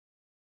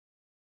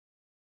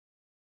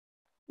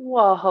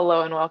Well,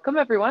 hello and welcome,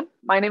 everyone.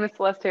 My name is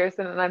Celeste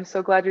Harrison, and I'm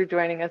so glad you're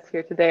joining us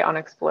here today on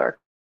Explore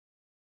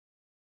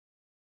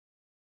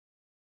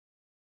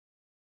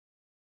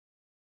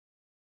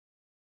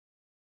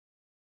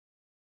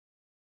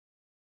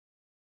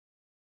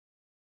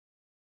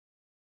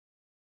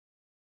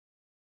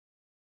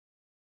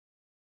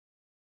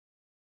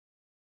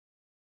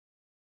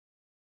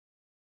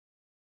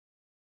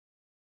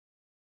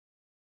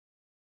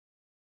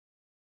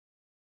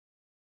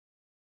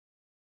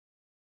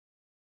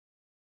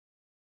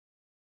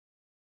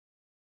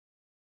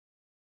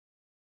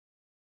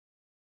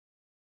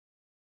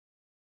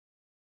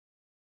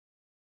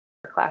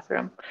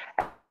Classroom.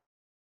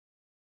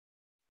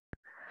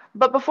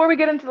 But before we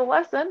get into the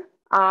lesson,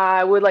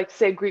 I would like to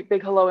say a great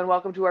big hello and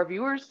welcome to our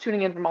viewers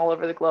tuning in from all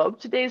over the globe.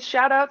 Today's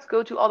shout outs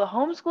go to all the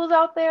homeschools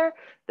out there,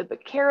 the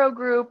Beccaro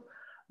Group,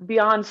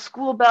 Beyond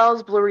School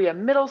Bells, Bloria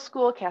Middle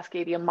School,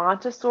 Cascadia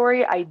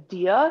Montessori,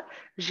 IDEA,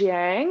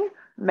 Jiang,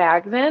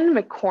 Magnan,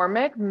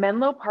 McCormick,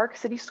 Menlo Park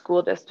City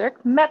School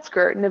District,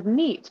 Metzger,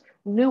 Navneet,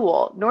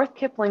 Newell, North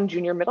Kipling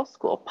Junior Middle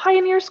School,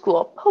 Pioneer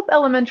School, Pope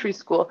Elementary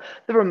School,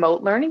 the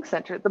Remote Learning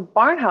Center, the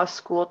Barnhouse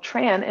School,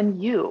 Tran,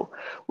 and you.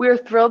 We are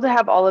thrilled to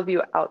have all of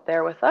you out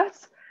there with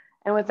us.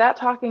 And with that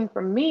talking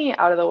from me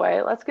out of the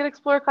way, let's get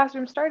Explorer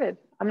Classroom started.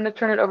 I'm going to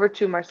turn it over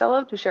to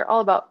Marcelo to share all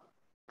about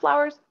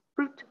flowers,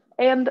 fruit,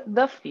 and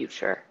the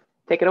future.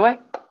 Take it away.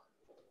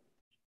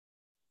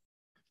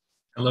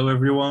 Hello,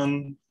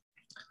 everyone.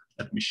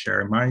 Let me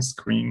share my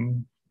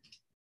screen.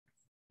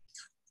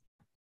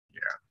 Yeah.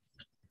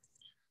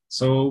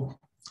 So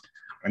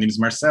my name is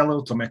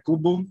Marcelo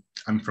Kubo.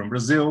 I'm from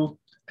Brazil.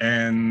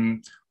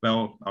 And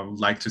well, I would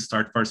like to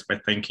start first by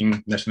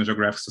thanking National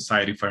Geographic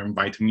Society for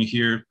inviting me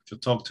here to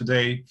talk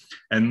today,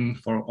 and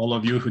for all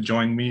of you who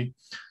joined me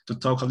to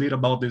talk a little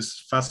about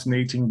these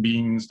fascinating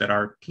beings that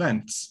are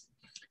plants.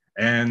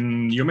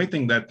 And you may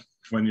think that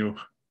when you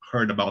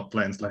heard about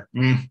plants, like,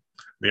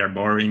 they are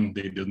boring,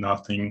 they do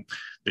nothing,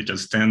 they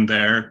just stand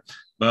there.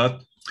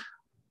 But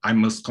I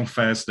must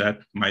confess that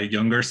my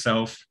younger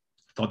self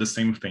thought the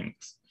same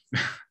things.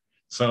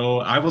 So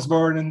I was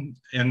born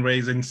and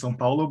raised in São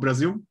Paulo,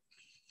 Brazil.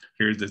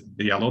 Here's the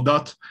yellow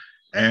dot.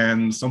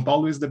 And São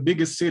Paulo is the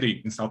biggest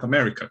city in South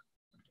America.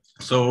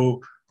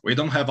 So we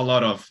don't have a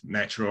lot of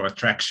natural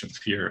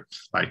attractions here,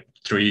 like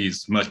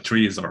trees, mud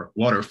trees, or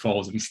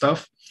waterfalls and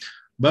stuff.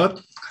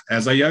 But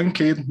as a young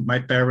kid, my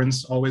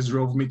parents always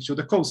drove me to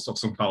the coast of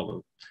São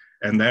Paulo.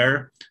 And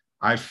there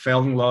I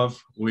fell in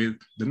love with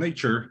the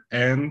nature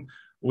and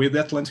with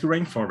the Atlantic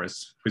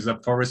rainforest, which is a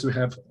forest we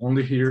have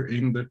only here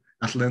in the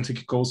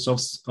Atlantic coast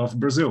of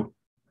Brazil.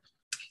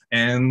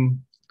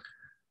 And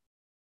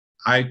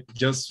I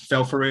just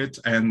fell for it,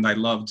 and I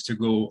loved to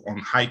go on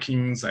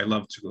hikings. I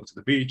loved to go to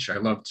the beach. I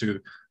loved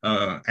to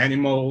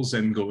animals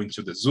and go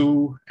into the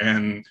zoo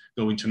and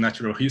go into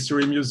natural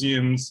history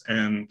museums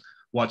and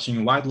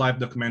watching wildlife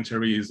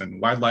documentaries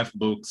and wildlife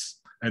books.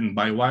 And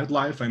by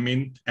wildlife, I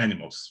mean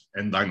animals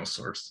and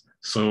dinosaurs.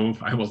 So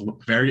I was a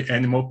very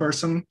animal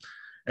person,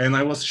 and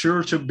I was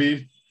sure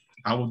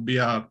I would be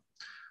a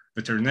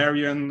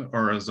veterinarian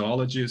or a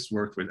zoologist,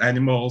 work with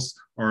animals,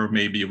 or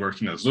maybe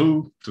work in a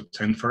zoo to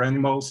tend for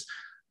animals.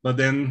 But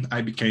then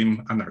I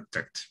became an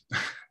architect.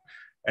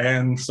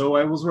 And so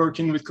I was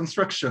working with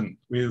construction,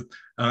 with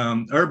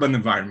urban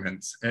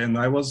environments, and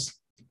I was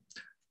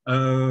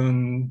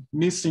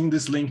missing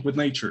this link with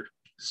nature.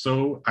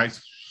 So I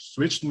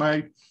switched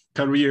my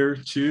career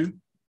to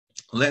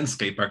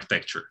landscape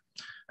architecture.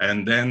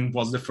 And then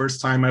was the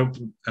first time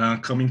I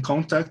come in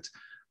contact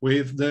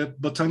with the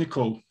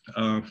botanical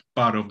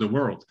part of the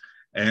world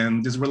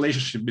and this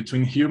relationship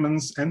between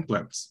humans and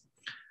plants.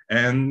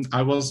 And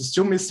I was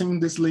still missing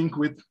this link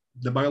with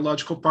the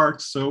biological part,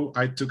 so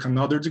I took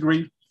another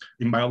degree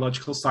in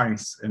biological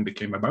science and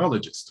became a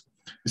biologist.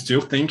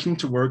 Still thinking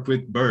to work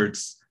with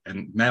birds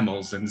and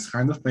mammals and this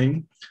kind of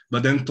thing,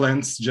 but then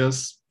plants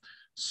just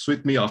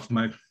swept me off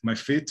my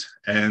feet.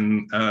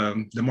 And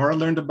the more I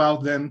learned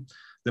about them,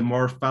 the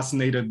more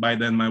fascinated by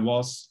them I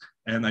was,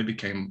 and I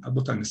became a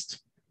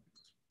botanist.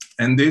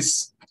 And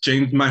this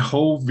changed my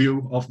whole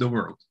view of the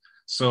world.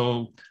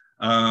 So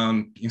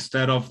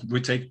instead of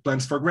we take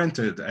plants for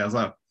granted as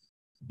a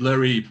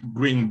blurry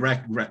green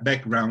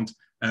background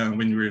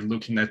when we're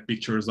looking at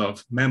pictures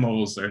of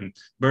mammals and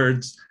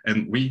birds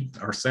and we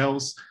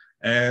ourselves.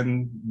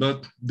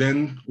 But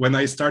then when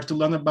I start to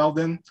learn about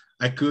them,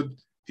 I could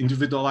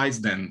individualize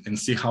them and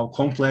see how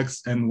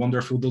complex and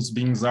wonderful those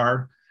beings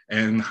are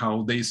and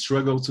how they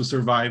struggle to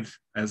survive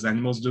as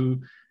animals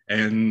do.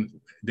 And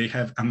they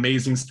have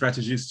amazing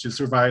strategies to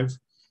survive.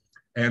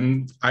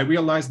 And I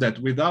realized that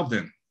without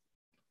them,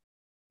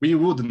 we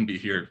wouldn't be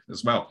here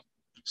as well.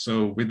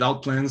 So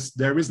without plants,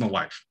 there is no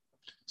life.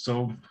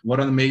 So what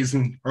an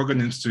amazing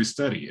organism to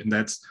study. And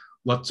that's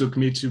what took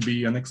me to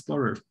be an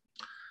explorer.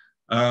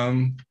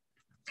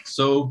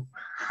 So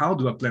how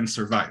do a plant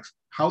survive?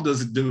 How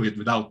does it do it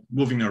without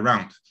moving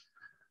around?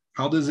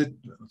 How does it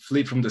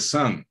flee from the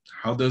sun?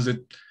 How does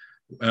it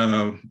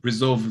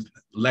resolve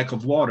lack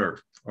of water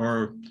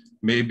or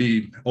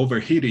maybe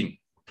overheating?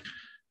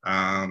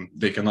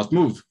 They cannot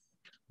move,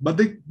 but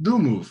they do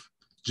move,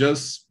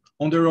 just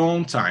on their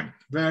own time,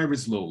 very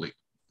slowly.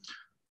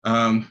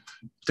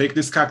 Take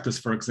this cactus,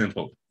 for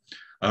example.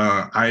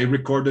 I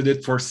recorded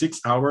it for 6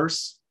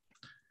 hours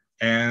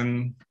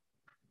and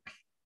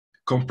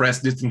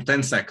compressed it in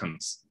 10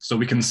 seconds, so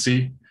we can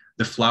see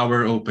the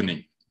flower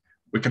opening.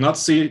 We cannot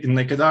see it in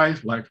naked eye,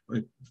 like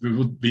we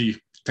would be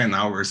 10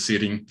 hours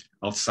sitting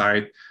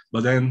outside,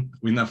 but then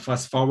in a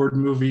fast forward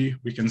movie,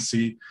 we can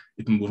see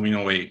it moving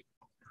away.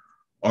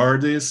 Or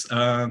this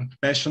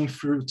passion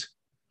fruit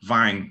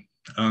vine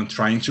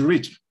trying to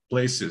reach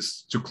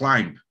places to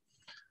climb.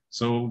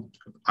 So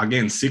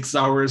again, 6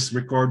 hours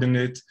recording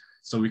it,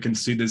 so we can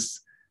see this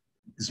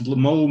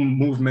slow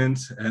movement,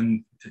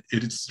 and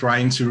it is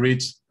trying to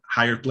reach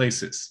higher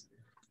places.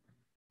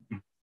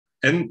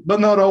 But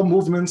not all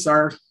movements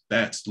are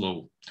that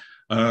slow.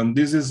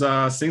 This is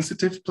a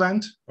sensitive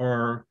plant,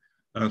 or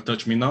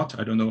touch me not,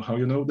 I don't know how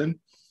you know them.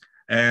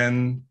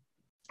 And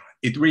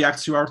it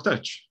reacts to our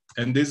touch.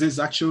 And this is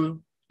actually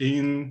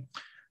in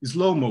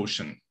slow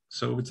motion.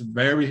 So it's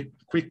very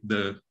quick,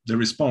 the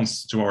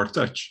response to our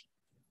touch.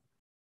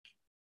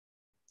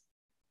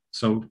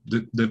 So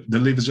the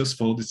leaves just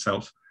fold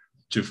itself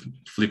to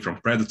flee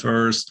from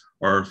predators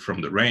or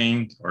from the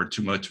rain or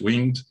too much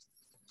wind.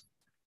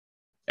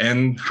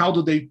 And how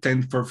do they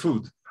tend for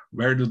food?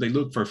 Where do they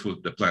look for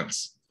food, the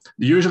plants?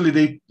 Usually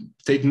they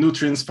take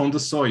nutrients from the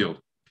soil,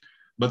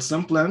 but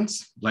some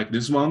plants, like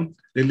this one,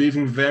 they live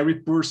in very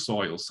poor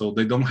soil, so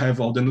they don't have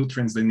all the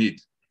nutrients they need.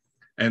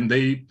 And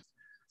they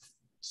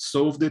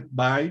solved it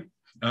by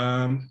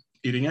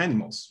eating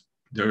animals.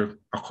 They're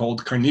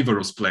called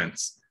carnivorous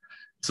plants.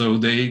 So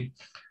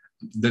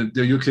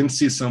you can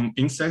see some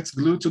insects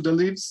glued to the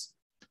leaves.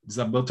 It's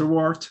a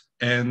butterwort,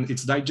 and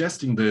it's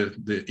digesting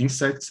the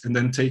insects and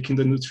then taking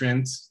the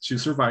nutrients to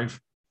survive.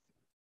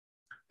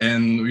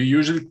 And we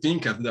usually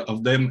think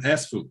of them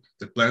as food.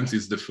 The plant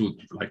is the food,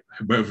 like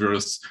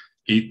herbivores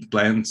eat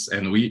plants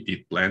and we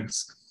eat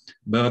plants,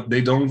 but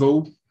they don't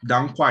go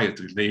down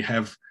quietly. They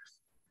have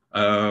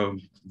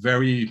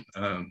they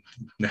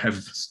have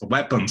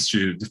weapons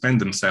to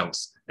defend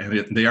themselves,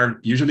 and they are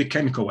usually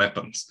chemical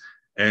weapons.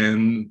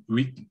 And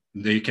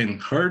they can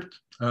hurt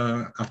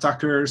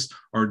attackers,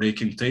 or they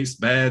can taste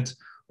bad,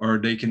 or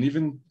they can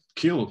even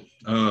kill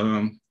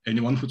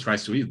anyone who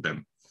tries to eat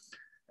them.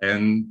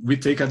 And we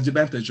take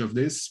advantage of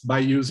this by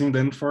using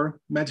them for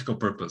medical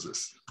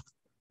purposes.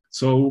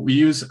 So we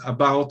use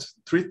about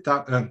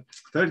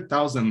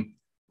 30,000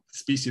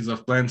 species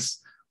of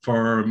plants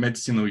for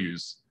medicinal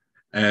use.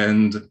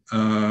 And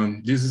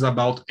this is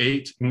about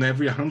 8 in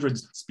every 100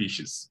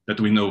 species that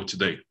we know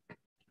today.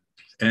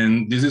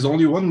 And this is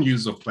only one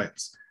use of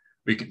plants.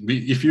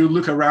 If you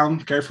look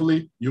around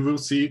carefully, you will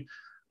see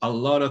a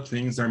lot of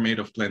things are made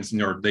of plants in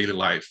your daily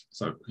life.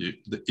 So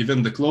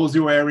even the clothes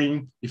you're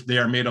wearing, if they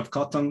are made of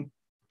cotton,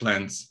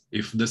 plants.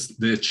 If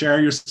the chair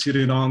you're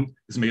sitting on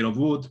is made of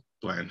wood,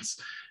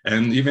 plants.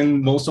 And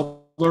even most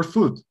of our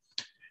food.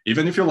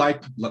 Even if you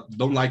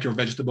don't like your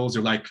vegetables,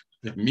 you're like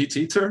a meat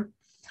eater,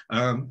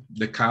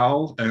 the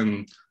cow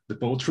and the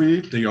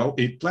poultry, they all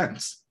eat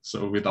plants.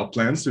 So without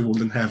plants, you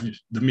wouldn't have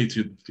the meat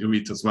you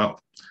eat as well.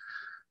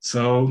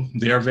 So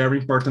they are very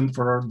important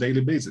for our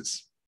daily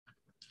basis.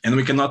 And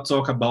we cannot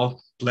talk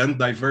about plant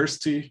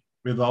diversity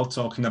without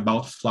talking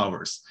about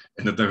flowers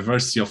and the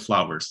diversity of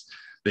flowers.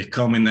 They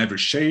come in every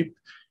shape,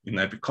 in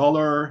every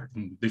color,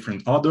 in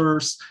different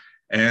odors,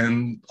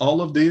 and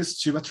all of this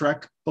to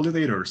attract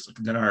pollinators.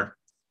 There are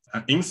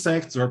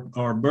insects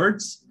or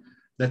birds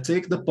that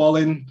take the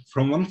pollen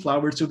from one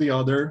flower to the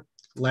other,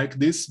 like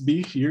this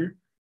bee here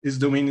is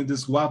doing in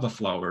this guava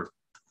flower.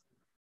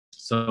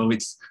 So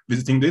it's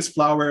visiting this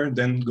flower,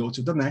 then go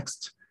to the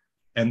next.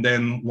 And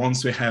then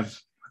once we have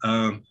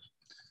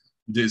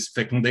this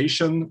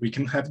fecundation, we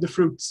can have the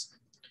fruits.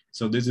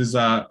 So this is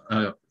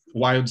a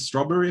wild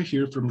strawberry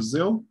here from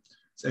Brazil.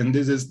 And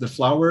this is the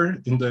flower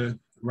in the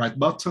right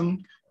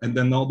bottom, and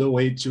then all the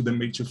way to the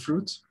mature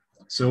fruit.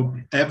 So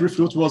every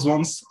fruit was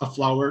once a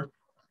flower,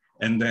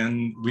 and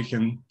then we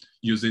can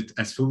use it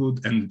as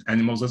food and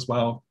animals as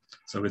well.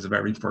 So it's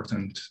very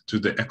important to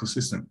the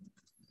ecosystem.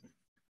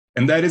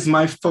 And that is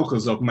my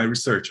focus of my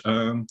research.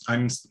 I'm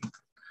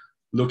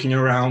looking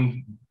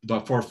around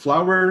for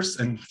flowers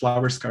and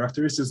flowers'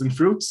 characteristics in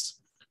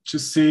fruits to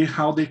see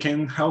how they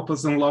can help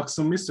us unlock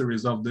some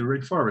mysteries of the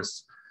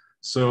rainforest.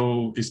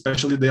 So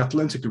especially the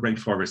Atlantic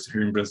rainforest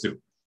here in Brazil.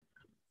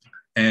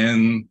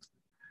 And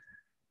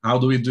how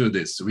do we do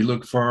this? We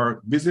look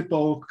for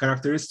visible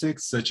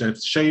characteristics such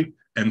as shape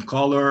and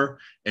color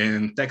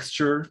and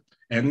texture,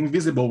 and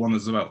invisible one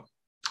as well,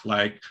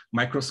 like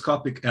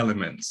microscopic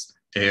elements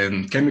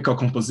and chemical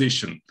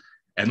composition.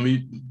 And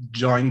we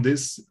join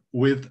this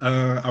with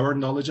our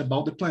knowledge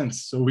about the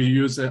plants. So we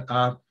use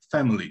a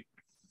family.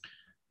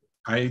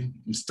 I'm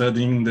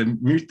studying the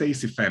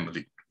Myrtaceae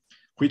family,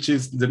 which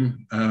is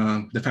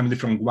the family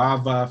from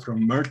guava,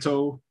 from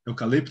myrtle,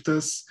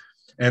 eucalyptus.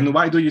 And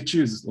why do you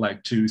choose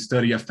to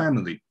study a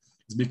family?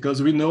 It's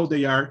because we know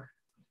they are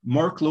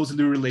more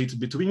closely related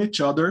between each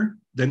other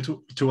than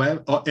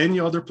to any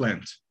other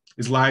plant.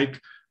 It's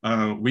like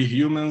we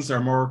humans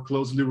are more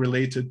closely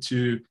related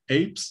to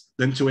apes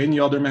than to any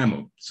other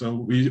mammal. So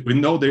we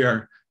know they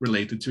are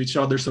related to each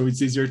other, so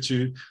it's easier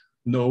to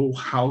know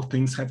how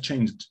things have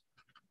changed.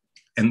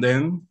 And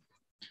then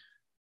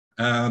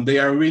they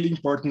are really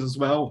important as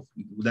well.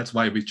 That's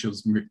why we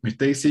chose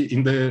Myrtaceae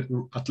in the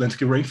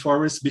Atlantic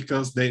rainforest,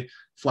 because the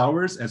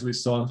flowers, as we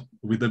saw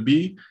with the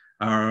bee,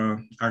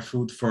 are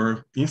food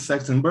for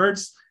insects and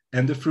birds,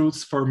 and the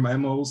fruits for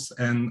mammals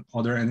and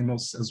other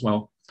animals as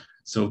well.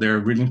 So they're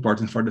really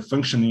important for the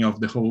functioning of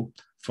the whole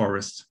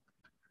forest.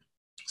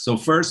 So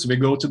first we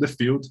go to the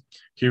field.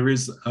 Here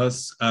is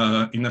us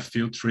in a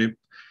field trip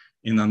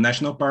in a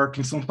national park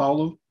in São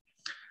Paulo.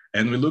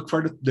 And we look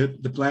for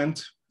the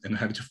plant, and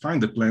have to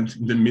find the plant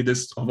in the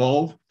midst of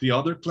all the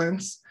other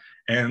plants.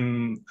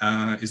 And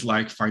it's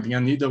like finding a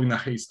needle in a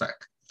haystack.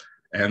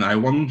 And I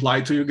won't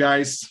lie to you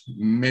guys,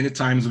 many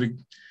times we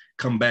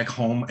come back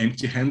home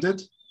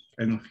empty-handed,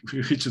 and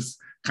which is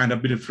kind of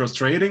a bit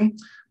frustrating,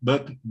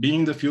 but being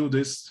in the field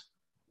is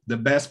the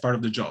best part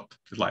of the job.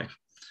 Like,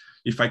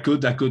 if I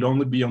could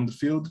only be on the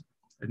field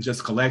and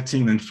just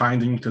collecting and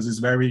finding, because it's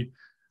very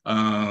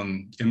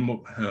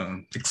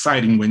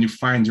exciting when you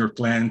find your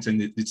plant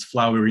and it's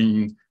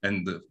flowering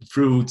and the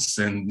fruits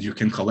and you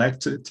can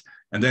collect it.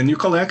 And then you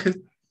collect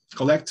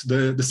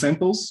the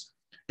samples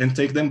and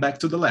take them back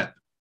to the lab.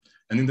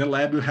 And in the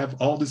lab, we have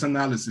all this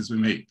analysis we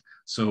made.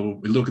 So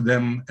we look at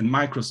them in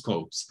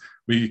microscopes,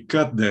 we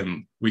cut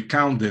them, we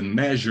count them,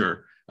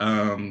 measure,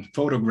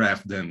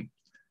 photograph them,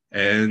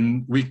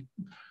 and we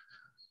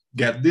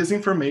get this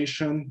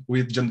information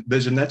with the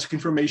genetic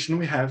information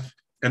we have,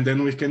 and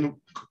then we can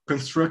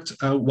construct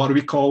what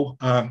we call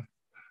a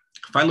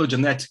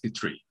phylogenetic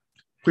tree,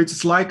 which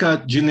is like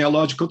a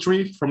genealogical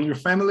tree from your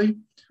family,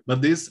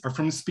 but these are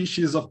from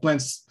species of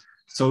plants.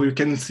 So you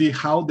can see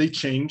how they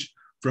change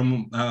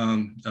from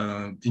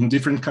in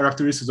different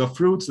characteristics of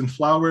fruits and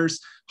flowers,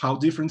 how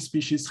different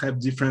species have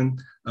different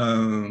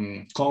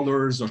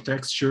colors or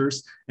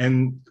textures,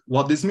 and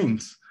what this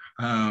means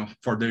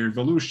for their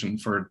evolution,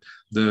 for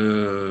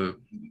the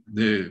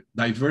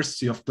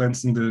diversity of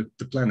plants in the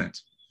planet.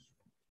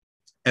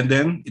 And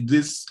then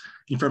this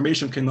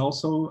information can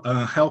also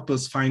help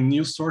us find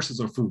new sources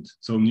of food.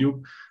 So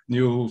new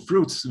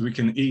fruits we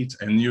can eat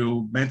and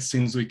new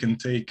medicines we can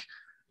take,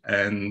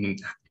 and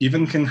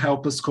even can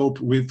help us cope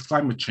with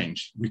climate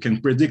change. We can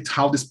predict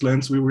how these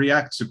plants will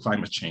react to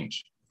climate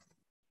change.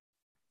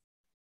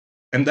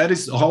 And that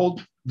is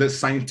all the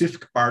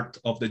scientific part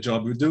of the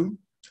job we do.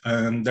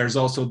 And there's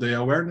also the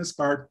awareness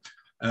part,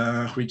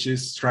 which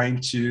is trying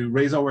to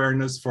raise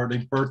awareness for the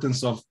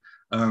importance of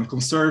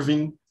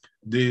conserving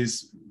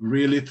this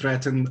really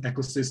threatened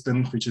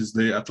ecosystem, which is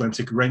the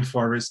Atlantic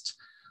rainforest.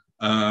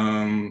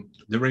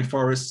 The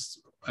rainforest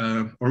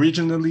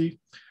originally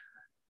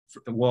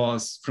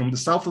was from the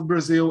south of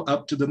Brazil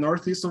up to the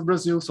northeast of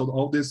Brazil. So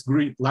all this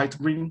green, light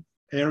green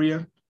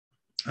area,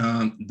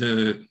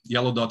 the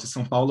yellow dot is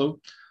São Paulo.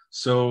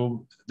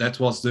 So that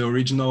was the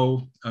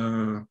original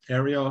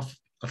area of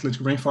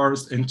Atlantic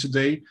rainforest. And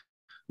today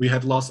we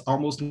have lost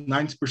almost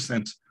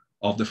 90%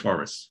 of the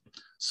forest.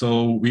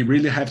 So we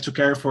really have to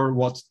care for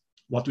what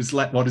is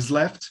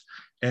left.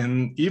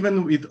 And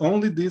even with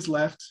only this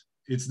left,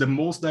 it's the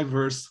most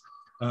diverse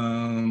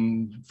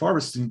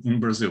forest in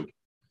Brazil.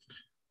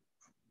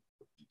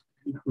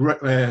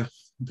 There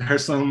are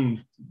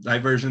some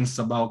divergence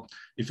about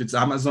if it's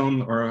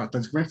Amazon or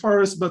Atlantic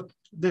rainforest, but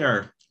they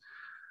are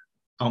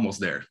almost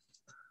there.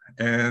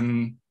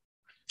 And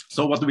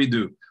so what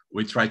do?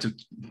 We try to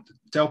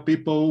tell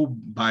people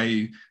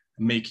by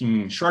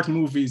making short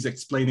movies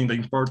explaining the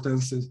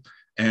importances,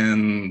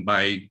 and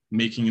by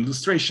making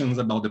illustrations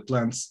about the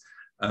plants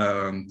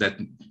so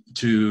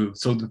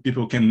that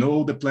people can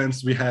know the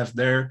plants we have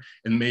there,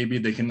 and maybe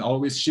they can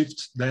always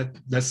shift that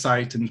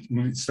site, and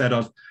instead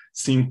of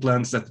seeing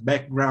plants at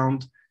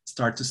background,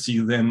 start to see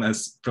them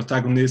as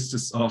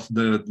protagonists of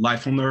the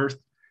life on Earth,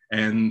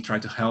 and try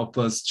to help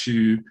us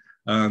to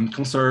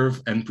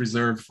conserve and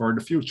preserve for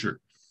the future.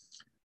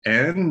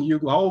 And you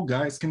all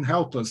guys can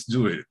help us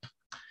do it.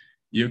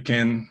 You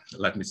can,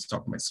 let me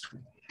stop my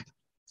screen.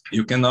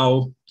 We can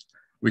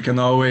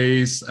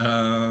always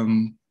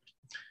go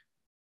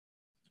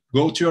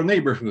to your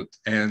neighborhood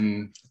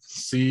and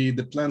see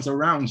the plants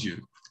around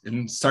you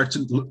and start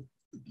to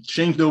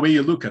change the way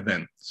you look at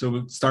them.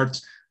 So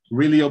start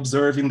really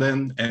observing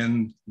them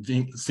and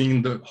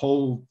seeing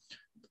all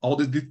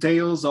the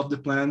details of the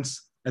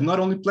plants, and not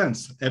only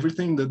plants,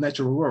 everything in the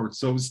natural world.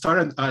 So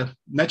start a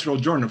natural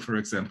journal, for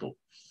example.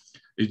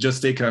 You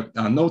just take a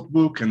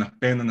notebook and a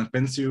pen and a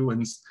pencil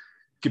and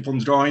keep on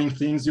drawing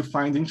things you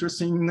find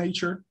interesting in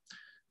nature,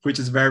 which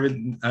is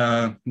very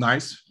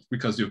nice,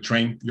 because you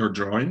train your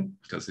drawing,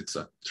 because it's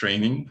a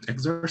training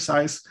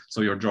exercise.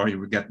 So your drawing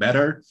will get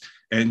better,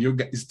 and you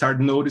start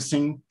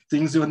noticing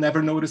things you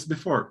never noticed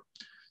before.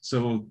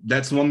 So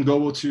that's one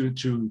goal to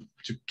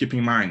keep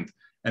in mind.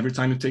 Every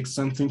time you take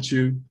something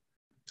to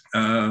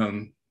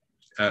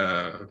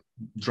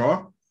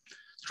draw,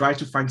 try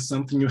to find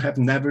something you have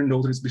never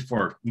noticed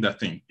before in that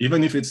thing.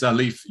 Even if it's a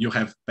leaf you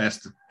have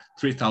passed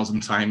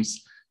 3,000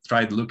 times,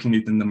 tried looking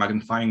it in the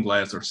magnifying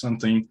glass or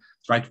something,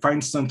 try to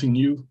find something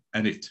new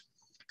in it.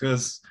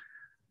 Because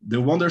the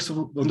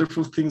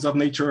wonderful things of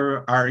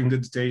nature are in the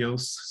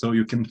details, so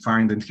you can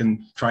find and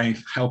can try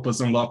and help us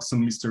unlock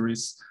some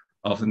mysteries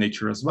of the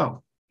nature as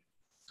well.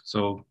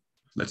 So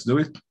let's do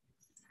it.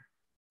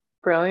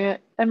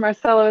 Brilliant. And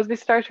Marcelo, as we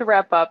start to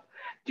wrap up,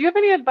 do you have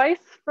any advice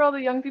for all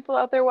the young people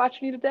out there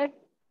watching you today?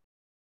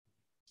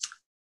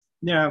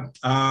 Yeah,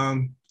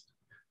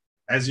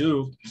 as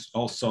you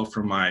all saw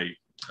from my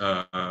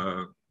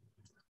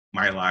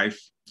my life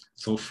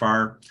so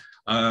far,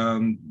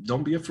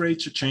 don't be afraid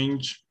to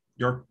change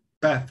your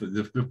path,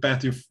 the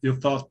path you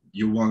thought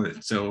you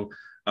wanted. So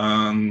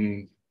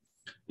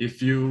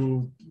if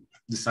you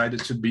decided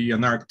to be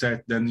an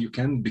architect, then you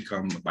can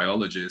become a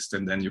biologist,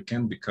 and then you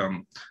can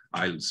become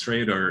an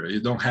illustrator.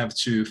 You don't have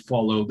to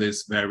follow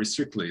this very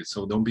strictly.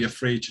 So don't be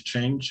afraid to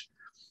change.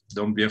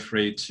 Don't be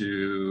afraid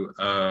to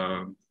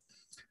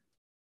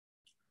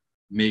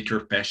make your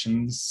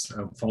passions,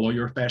 follow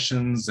your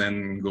passions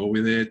and go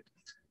with it.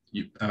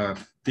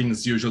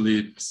 Things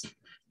usually,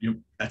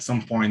 at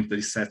some point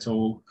they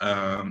settle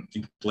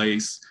in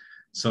place.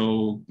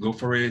 So go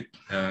for it,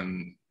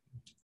 and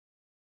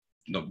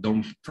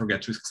don't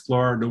forget to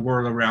explore the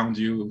world around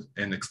you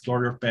and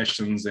explore your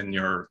passions and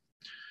your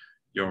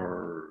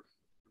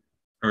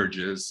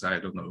urges. I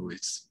don't know,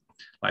 it's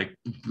like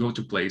go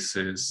to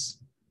places.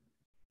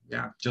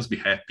 Yeah, just be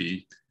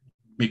happy.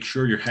 Make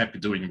sure you're happy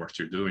doing what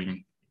you're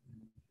doing.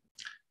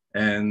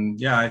 And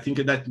yeah, I think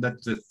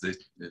that's it.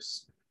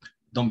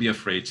 Don't be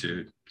afraid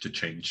to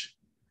change.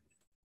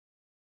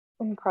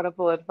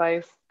 Incredible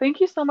advice. Thank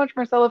you so much,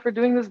 Marcelo, for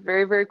doing this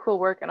very, very cool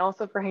work and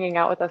also for hanging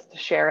out with us to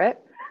share it.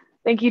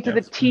 Thank you to the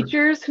Yes,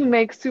 teachers who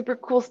make super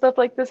cool stuff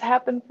like this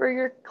happen for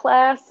your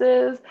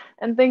classes.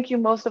 And thank you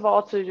most of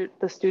all to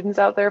the students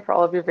out there for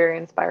all of your very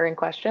inspiring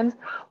questions.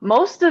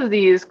 Most of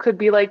these could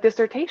be like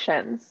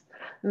dissertations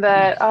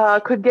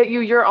that could get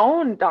you your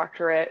own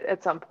doctorate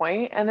at some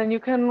point, and then you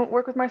can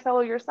work with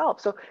Marcelo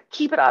yourself. So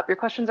keep it up. Your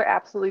questions are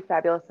absolutely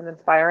fabulous and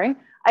inspiring.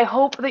 I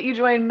hope that you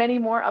join many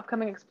more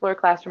upcoming Explore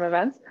Classroom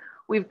events.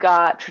 We've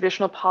got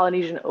traditional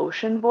Polynesian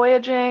ocean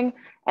voyaging,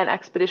 an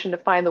expedition to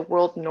find the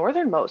world's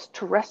northernmost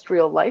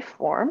terrestrial life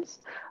forms,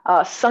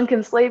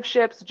 sunken slave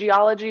ships,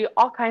 geology,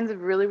 all kinds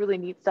of really, really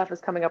neat stuff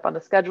is coming up on the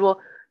schedule.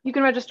 You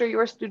can register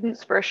your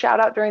students for a shout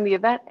out during the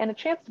event and a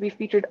chance to be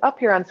featured up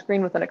here on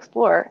screen with an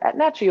Explorer at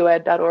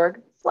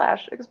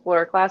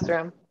natgeoed.org/Explorer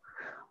Classroom.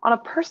 On a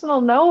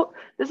personal note,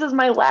 this is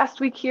my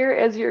last week here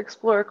as your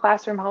Explorer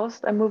Classroom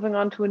host. I'm moving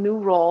on to a new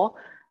role.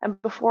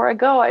 And before I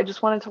go, I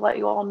just wanted to let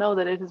you all know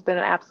that it has been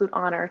an absolute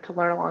honor to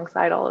learn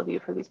alongside all of you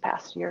for these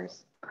past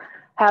years.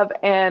 Have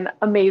an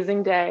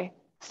amazing day.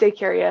 Stay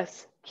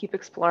curious, keep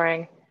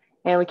exploring,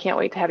 and we can't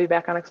wait to have you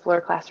back on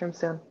Explorer Classroom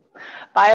soon. Bye.